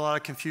caused a lot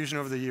of confusion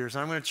over the years.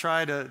 I'm going to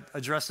try to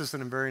address this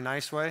in a very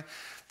nice way.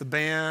 The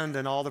band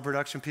and all the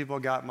production people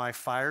got my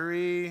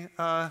fiery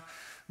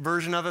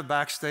version of it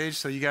backstage,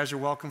 so you guys are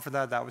welcome for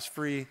that. That was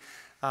free.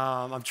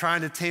 I'm trying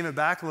to tame it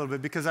back a little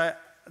bit because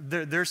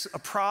there's a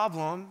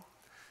problem,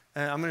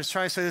 and I'm going to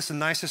try to say this the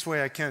nicest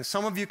way I can.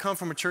 Some of you come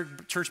from a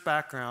church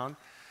background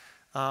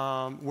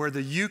where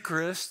the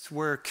Eucharist,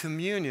 where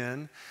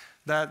communion,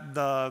 that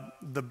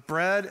the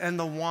bread and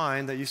the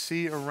wine that you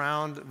see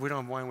around, we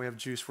don't have wine, we have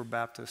juice, we're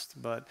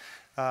Baptist, but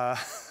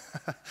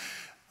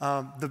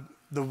the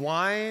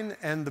wine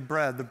and the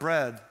bread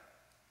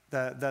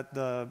that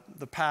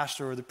the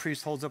pastor or the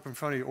priest holds up in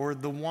front of you, or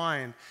the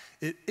wine,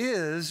 it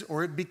is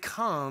or it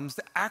becomes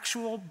the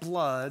actual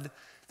blood,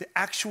 the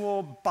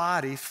actual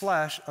body,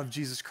 flesh of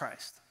Jesus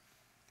Christ.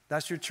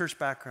 That's your church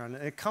background.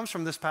 It comes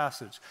from this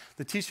passage.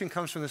 The teaching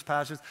comes from this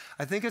passage.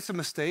 I think it's a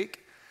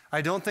mistake.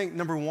 I don't think,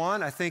 number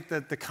one, I think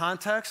that the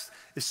context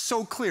is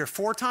so clear.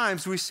 4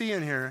 times we see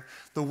in here,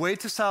 the way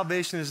to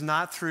salvation is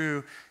not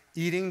through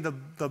eating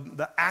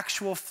the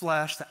actual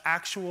flesh, the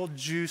actual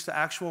juice, the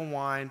actual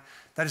wine.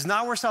 That is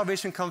not where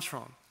salvation comes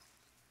from.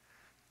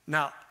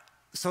 Now,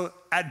 So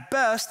at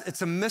best,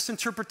 it's a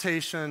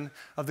misinterpretation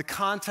of the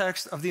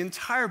context of the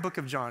entire book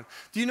of John.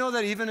 Do you know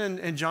that even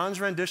in John's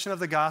rendition of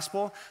the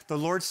gospel, the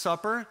Lord's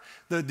Supper,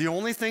 the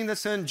only thing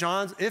that's in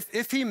John's,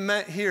 if he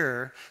meant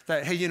here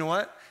that, hey, you know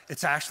what?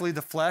 It's actually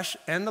the flesh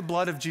and the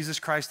blood of Jesus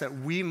Christ that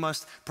we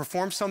must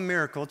perform some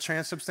miracle,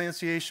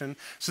 transubstantiation,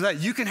 so that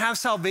you can have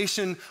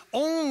salvation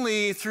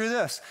only through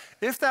this.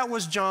 If that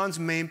was John's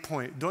main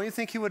point, don't you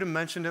think he would have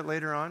mentioned it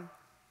later on?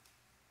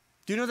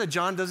 Do you know that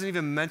John doesn't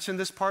even mention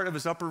this part of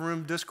his upper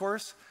room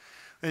discourse?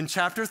 In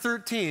chapter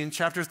 13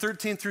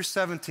 through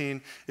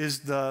 17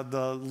 is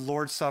the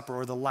Lord's Supper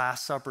or the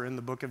Last Supper in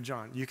the book of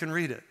John. You can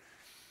read it.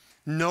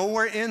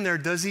 Nowhere in there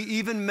does he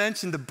even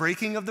mention the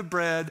breaking of the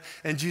bread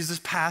and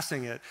Jesus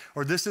passing it,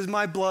 or this is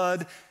my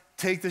blood,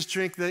 take this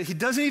drink. He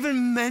doesn't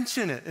even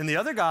mention it. In the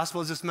other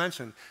gospels, it's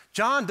mentioned.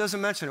 John doesn't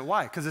mention it.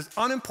 Why? Because it's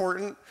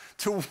unimportant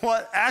to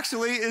what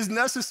actually is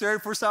necessary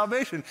for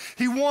salvation.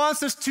 He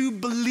wants us to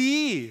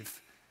believe.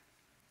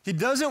 He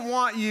doesn't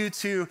want you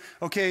to,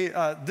 okay,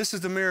 this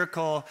is the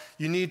miracle.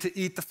 You need to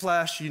eat the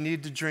flesh. You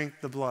need to drink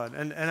the blood.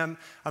 And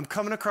I'm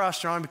coming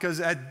across John because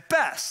at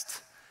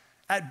best,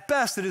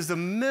 it is a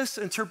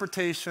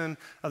misinterpretation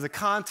of the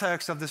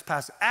context of this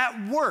passage.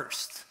 At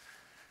worst,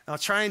 and I'll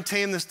try and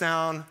tame this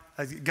down.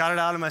 I got it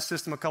out of my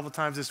system a couple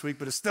times this week,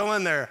 but it's still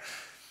in there.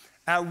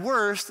 At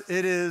worst,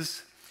 it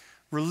is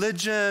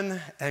religion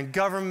and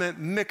government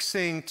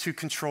mixing to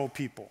control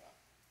people.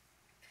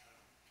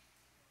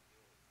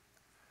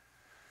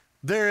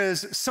 There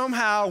is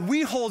somehow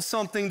we hold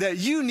something that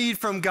you need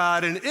from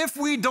God, and if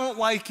we don't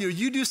like you,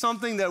 you do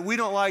something that we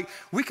don't like,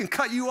 we can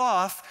cut you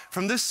off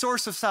from this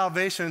source of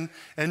salvation,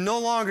 and no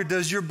longer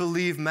does your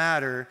belief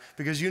matter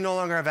because you no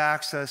longer have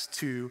access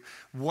to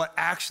what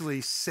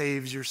actually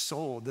saves your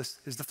soul. This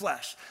is the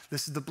flesh.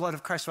 This is the blood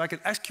of Christ. So I can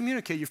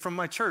excommunicate you from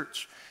my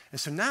church. And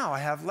so now I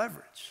have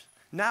leverage.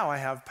 Now I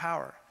have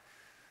power.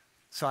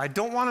 So I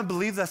don't want to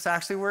believe that's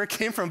actually where it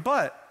came from,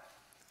 but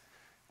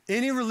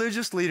any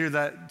religious leader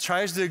that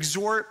tries to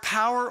exert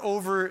power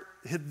over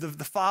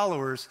the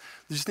followers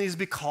just needs to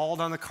be called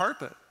on the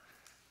carpet.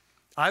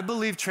 I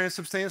believe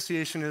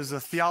transubstantiation is a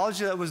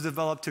theology that was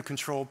developed to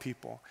control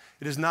people.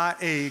 It is not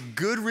a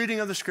good reading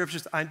of the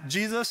scriptures.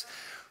 Jesus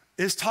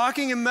is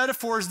talking in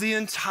metaphors the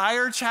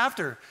entire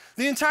chapter.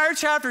 The entire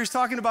chapter he's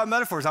talking about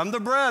metaphors. I'm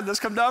the bread that's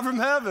come down from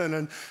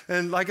heaven.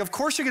 And like, of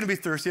course you're going to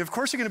be thirsty. Of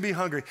course you're going to be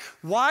hungry.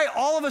 Why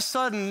all of a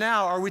sudden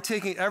now are we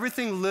taking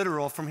everything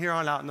literal from here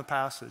on out in the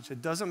passage?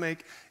 It doesn't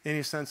make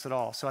any sense at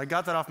all. So I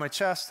got that off my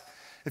chest.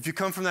 If you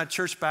come from that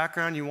church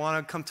background, you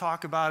want to come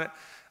talk about it,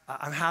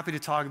 I'm happy to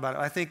talk about it.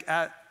 I think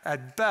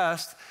at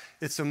best,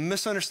 it's a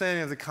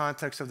misunderstanding of the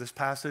context of this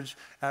passage.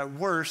 At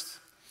worst,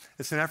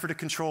 it's an effort to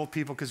control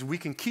people because we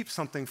can keep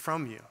something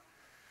from you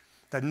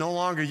that no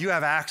longer you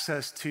have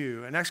access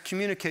to and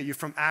excommunicate you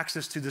from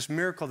access to this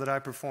miracle that I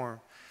perform.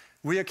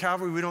 We at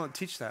Calvary, we don't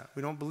teach that.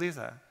 We don't believe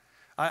that.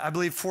 I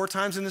believe 4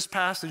 times in this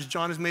passage,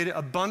 John has made it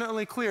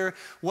abundantly clear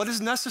what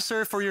is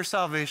necessary for your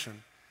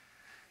salvation.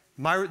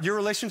 Your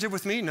relationship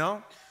with me?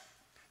 No.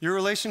 Your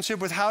relationship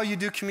with how you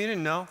do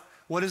communion? No.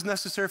 What is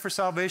necessary for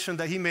salvation?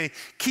 That he may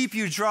keep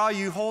you, draw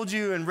you, hold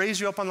you, and raise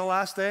you up on the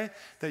last day?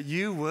 That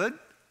you would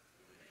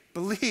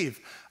believe.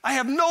 I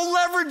have no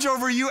leverage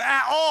over you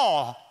at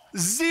all.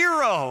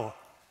 0.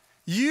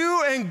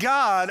 You and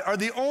God are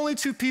the only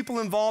 2 people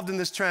involved in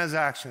this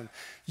transaction.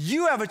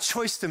 You have a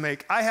choice to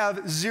make. I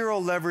have 0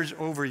 leverage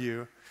over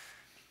you.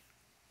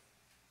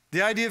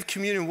 The idea of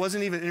communion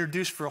wasn't even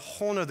introduced for a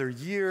whole nother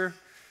year.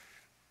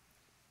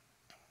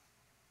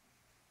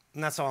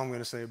 And that's all I'm going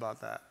to say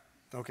about that.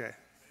 Okay.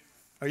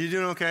 Are you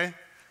doing okay?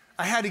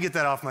 I had to get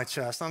that off my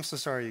chest. I'm so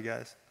sorry, you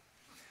guys.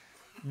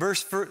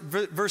 Verse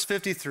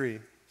 53.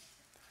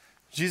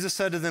 Jesus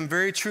said to them,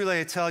 very truly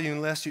I tell you,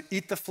 unless you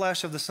eat the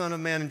flesh of the Son of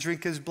Man and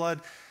drink his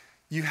blood,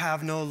 you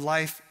have no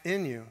life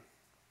in you.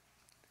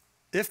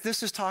 If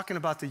this is talking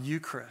about the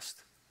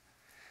Eucharist,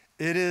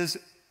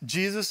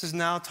 Jesus is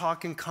now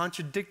talking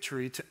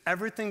contradictory to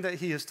everything that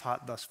he has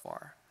taught thus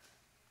far.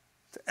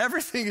 To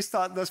everything he's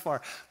taught thus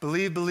far.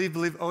 Believe, believe,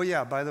 believe. Oh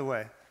yeah, by the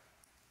way,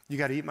 you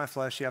got to eat my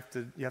flesh, you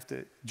have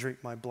to drink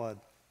my blood.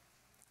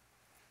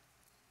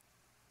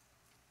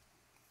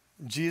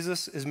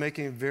 Jesus is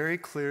making it very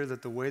clear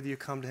that the way that you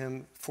come to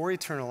him for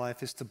eternal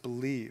life is to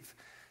believe.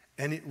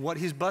 And what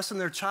he's busting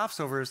their chops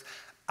over is,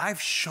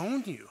 I've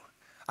shown you.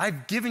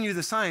 I've given you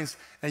the signs,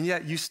 and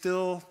yet you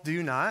still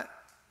do not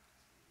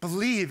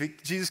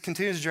believe. Jesus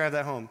continues to drive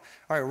that home.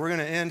 All right, we're going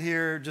to end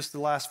here. Just the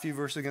last few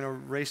verses, we're going to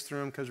race through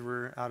them because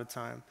we're out of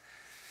time.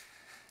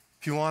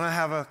 If you want to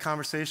have a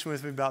conversation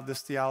with me about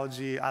this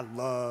theology, I'd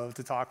love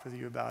to talk with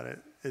you about it.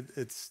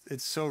 It's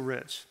so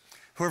rich.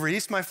 Whoever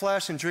eats my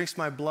flesh and drinks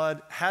my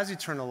blood has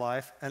eternal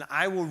life, and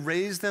I will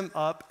raise them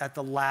up at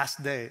the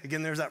last day.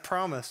 Again, there's that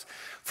promise.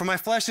 For my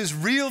flesh is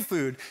real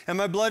food, and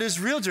my blood is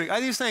real drink. I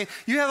think he's saying,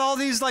 you have all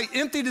these like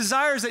empty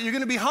desires that you're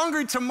going to be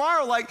hungry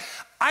tomorrow. Like,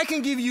 I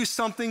can give you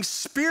something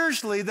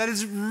spiritually that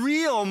is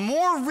real,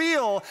 more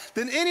real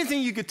than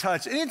anything you could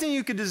touch, anything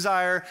you could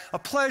desire, a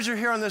pleasure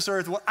here on this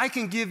earth. What I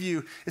can give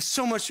you is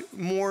so much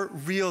more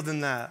real than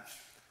that.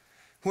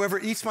 Whoever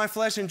eats my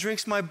flesh and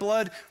drinks my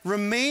blood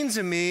remains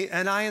in me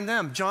and I in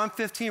them. John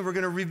 15, we're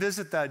going to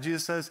revisit that.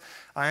 Jesus says,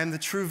 I am the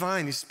true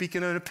vine. He's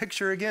speaking in a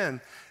picture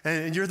again.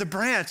 And you're the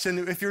branch.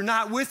 And if you're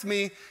not with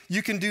me,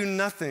 you can do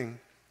nothing.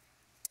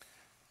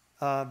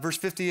 Verse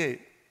 58.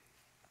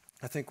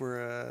 I think we're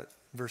at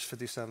verse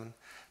 57.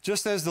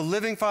 Just as the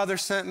living Father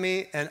sent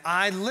me and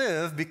I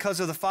live because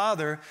of the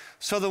Father,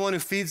 so the one who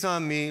feeds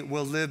on me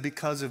will live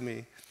because of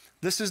me.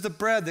 This is the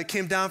bread that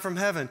came down from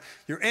heaven.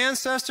 Your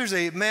ancestors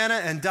ate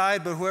manna and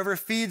died, but whoever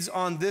feeds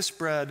on this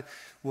bread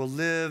will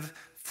live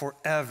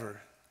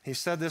forever. He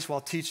said this while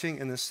teaching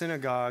in the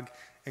synagogue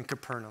in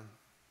Capernaum.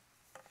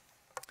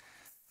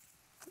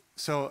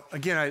 So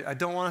again, I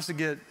don't want us to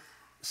get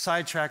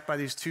sidetracked by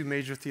these two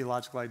major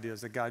theological ideas,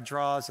 that God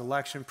draws,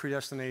 election,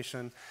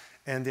 predestination,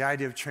 and the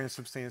idea of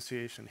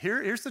transubstantiation.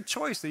 Here's the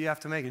choice that you have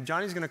to make. And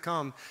Johnny's going to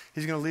come.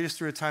 He's going to lead us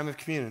through a time of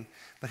communion.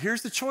 But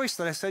here's the choice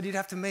that I said you'd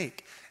have to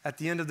make at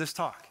the end of this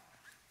talk.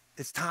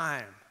 It's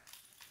time.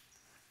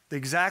 The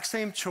exact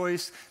same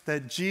choice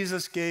that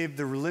Jesus gave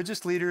the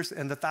religious leaders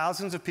and the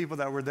thousands of people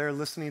that were there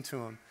listening to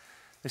him.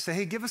 They say,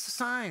 hey, give us a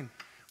sign.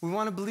 We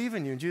want to believe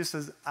in you. And Jesus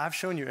says, I've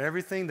shown you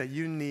everything that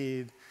you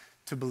need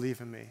to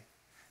believe in me.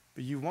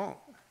 But you won't,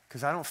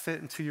 because I don't fit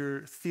into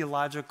your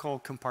theological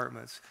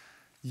compartments.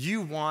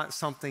 You want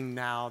something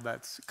now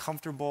that's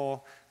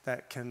comfortable,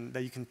 that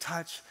you can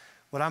touch.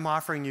 What I'm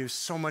offering you is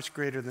so much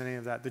greater than any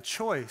of that. The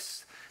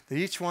choice that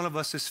each one of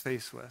us is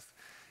faced with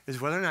is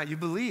whether or not you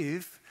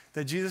believe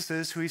that Jesus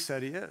is who he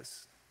said he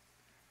is.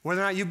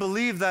 Whether or not you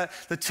believe that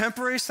the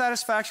temporary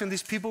satisfaction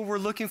these people were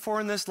looking for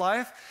in this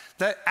life,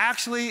 that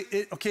actually,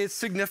 it's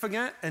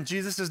significant, and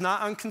Jesus is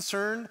not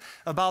unconcerned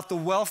about the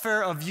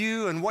welfare of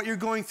you and what you're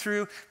going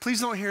through. Please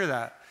don't hear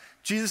that.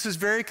 Jesus is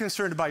very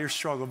concerned about your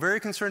struggle, very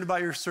concerned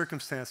about your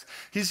circumstance.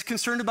 He's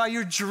concerned about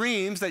your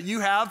dreams that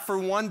you have for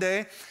one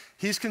day.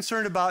 He's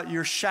concerned about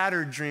your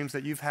shattered dreams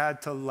that you've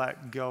had to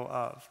let go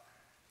of.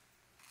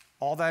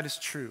 All that is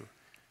true.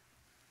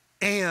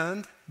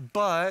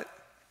 But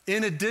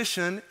in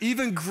addition,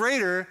 even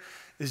greater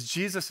is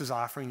Jesus is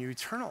offering you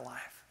eternal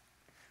life.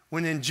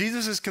 When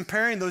Jesus is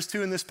comparing those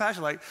two in this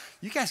passage, like,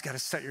 you guys got to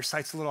set your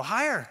sights a little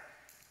higher.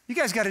 You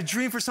guys got to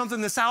dream for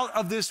something that's out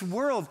of this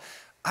world.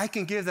 I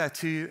can give that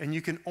to you, and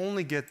you can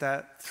only get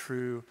that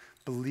through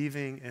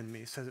believing in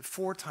me. It says it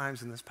 4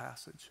 times in this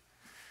passage.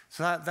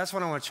 So that's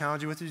what I want to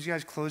challenge you with. You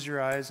guys close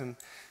your eyes and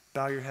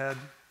bow your head.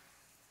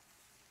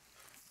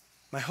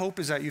 My hope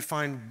is that you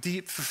find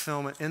deep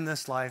fulfillment in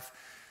this life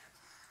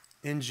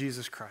in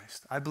Jesus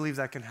Christ. I believe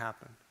that can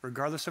happen.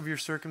 Regardless of your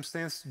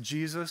circumstance,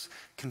 Jesus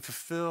can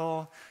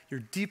fulfill your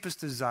deepest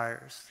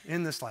desires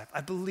in this life.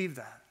 I believe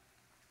that.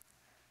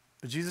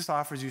 But Jesus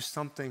offers you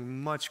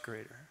something much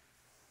greater.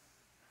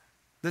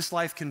 This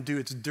life can do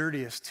its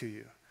dirtiest to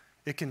you.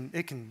 It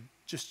can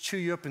just chew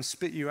you up and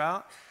spit you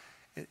out.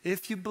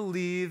 If you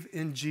believe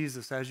in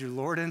Jesus as your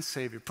Lord and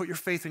Savior, put your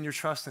faith and your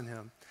trust in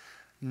him,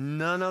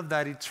 none of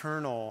that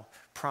eternal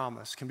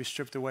promise can be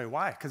stripped away.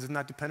 Why? Because it's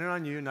not dependent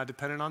on you, not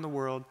dependent on the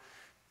world.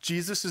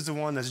 Jesus is the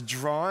one that's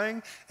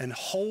drawing and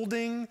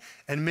holding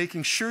and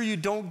making sure you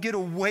don't get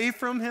away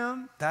from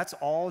him. That's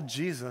all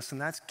Jesus, and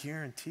that's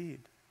guaranteed.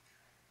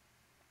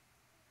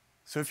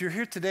 So if you're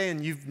here today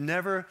and you've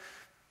never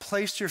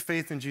placed your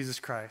faith in Jesus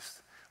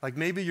Christ, like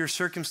maybe your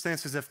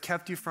circumstances have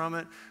kept you from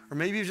it, or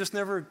maybe you've just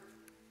never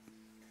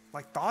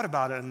thought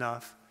about it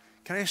enough,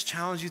 can I just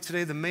challenge you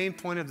today? The main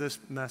point of this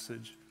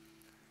message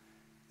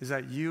is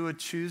that you would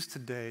choose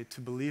today to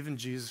believe in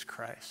Jesus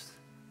Christ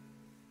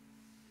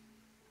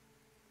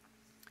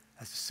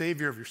as the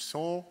Savior of your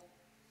soul,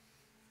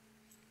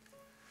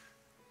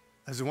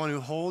 as the one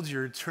who holds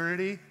your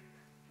eternity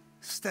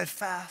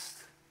steadfast.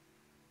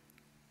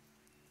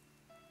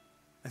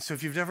 And so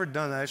if you've never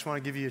done that, I just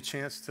want to give you a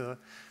chance to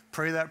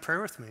pray that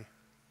prayer with me.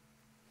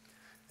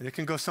 And it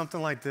can go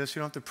something like this.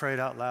 You don't have to pray it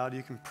out loud.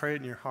 You can pray it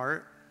in your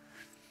heart.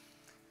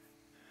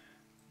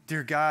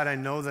 Dear God, I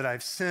know that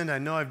I've sinned. I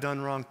know I've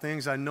done wrong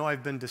things. I know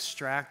I've been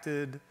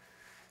distracted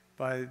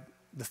by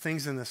the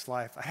things in this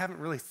life. I haven't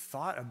really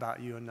thought about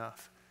you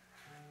enough.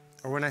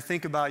 Or when I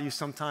think about you,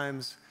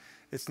 sometimes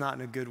it's not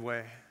in a good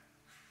way.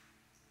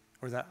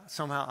 Or that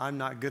somehow I'm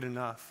not good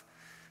enough.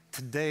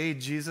 Today,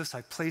 Jesus,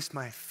 I place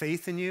my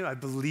faith in you. I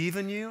believe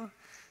in you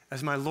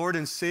as my Lord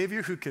and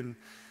Savior who can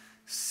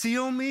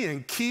seal me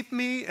and keep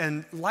me,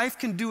 and life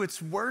can do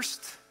its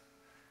worst.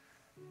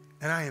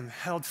 And I am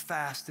held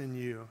fast in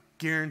you,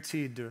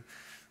 guaranteed to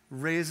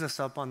raise us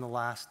up on the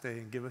last day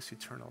and give us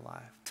eternal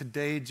life.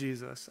 Today,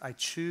 Jesus, I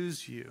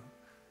choose you.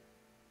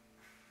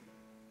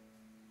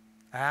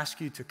 I ask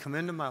you to come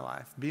into my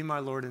life, be my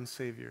Lord and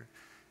Savior,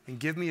 and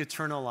give me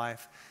eternal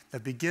life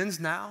that begins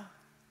now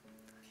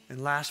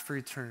and lasts for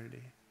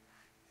eternity.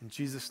 In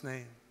Jesus'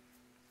 name,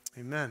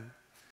 amen.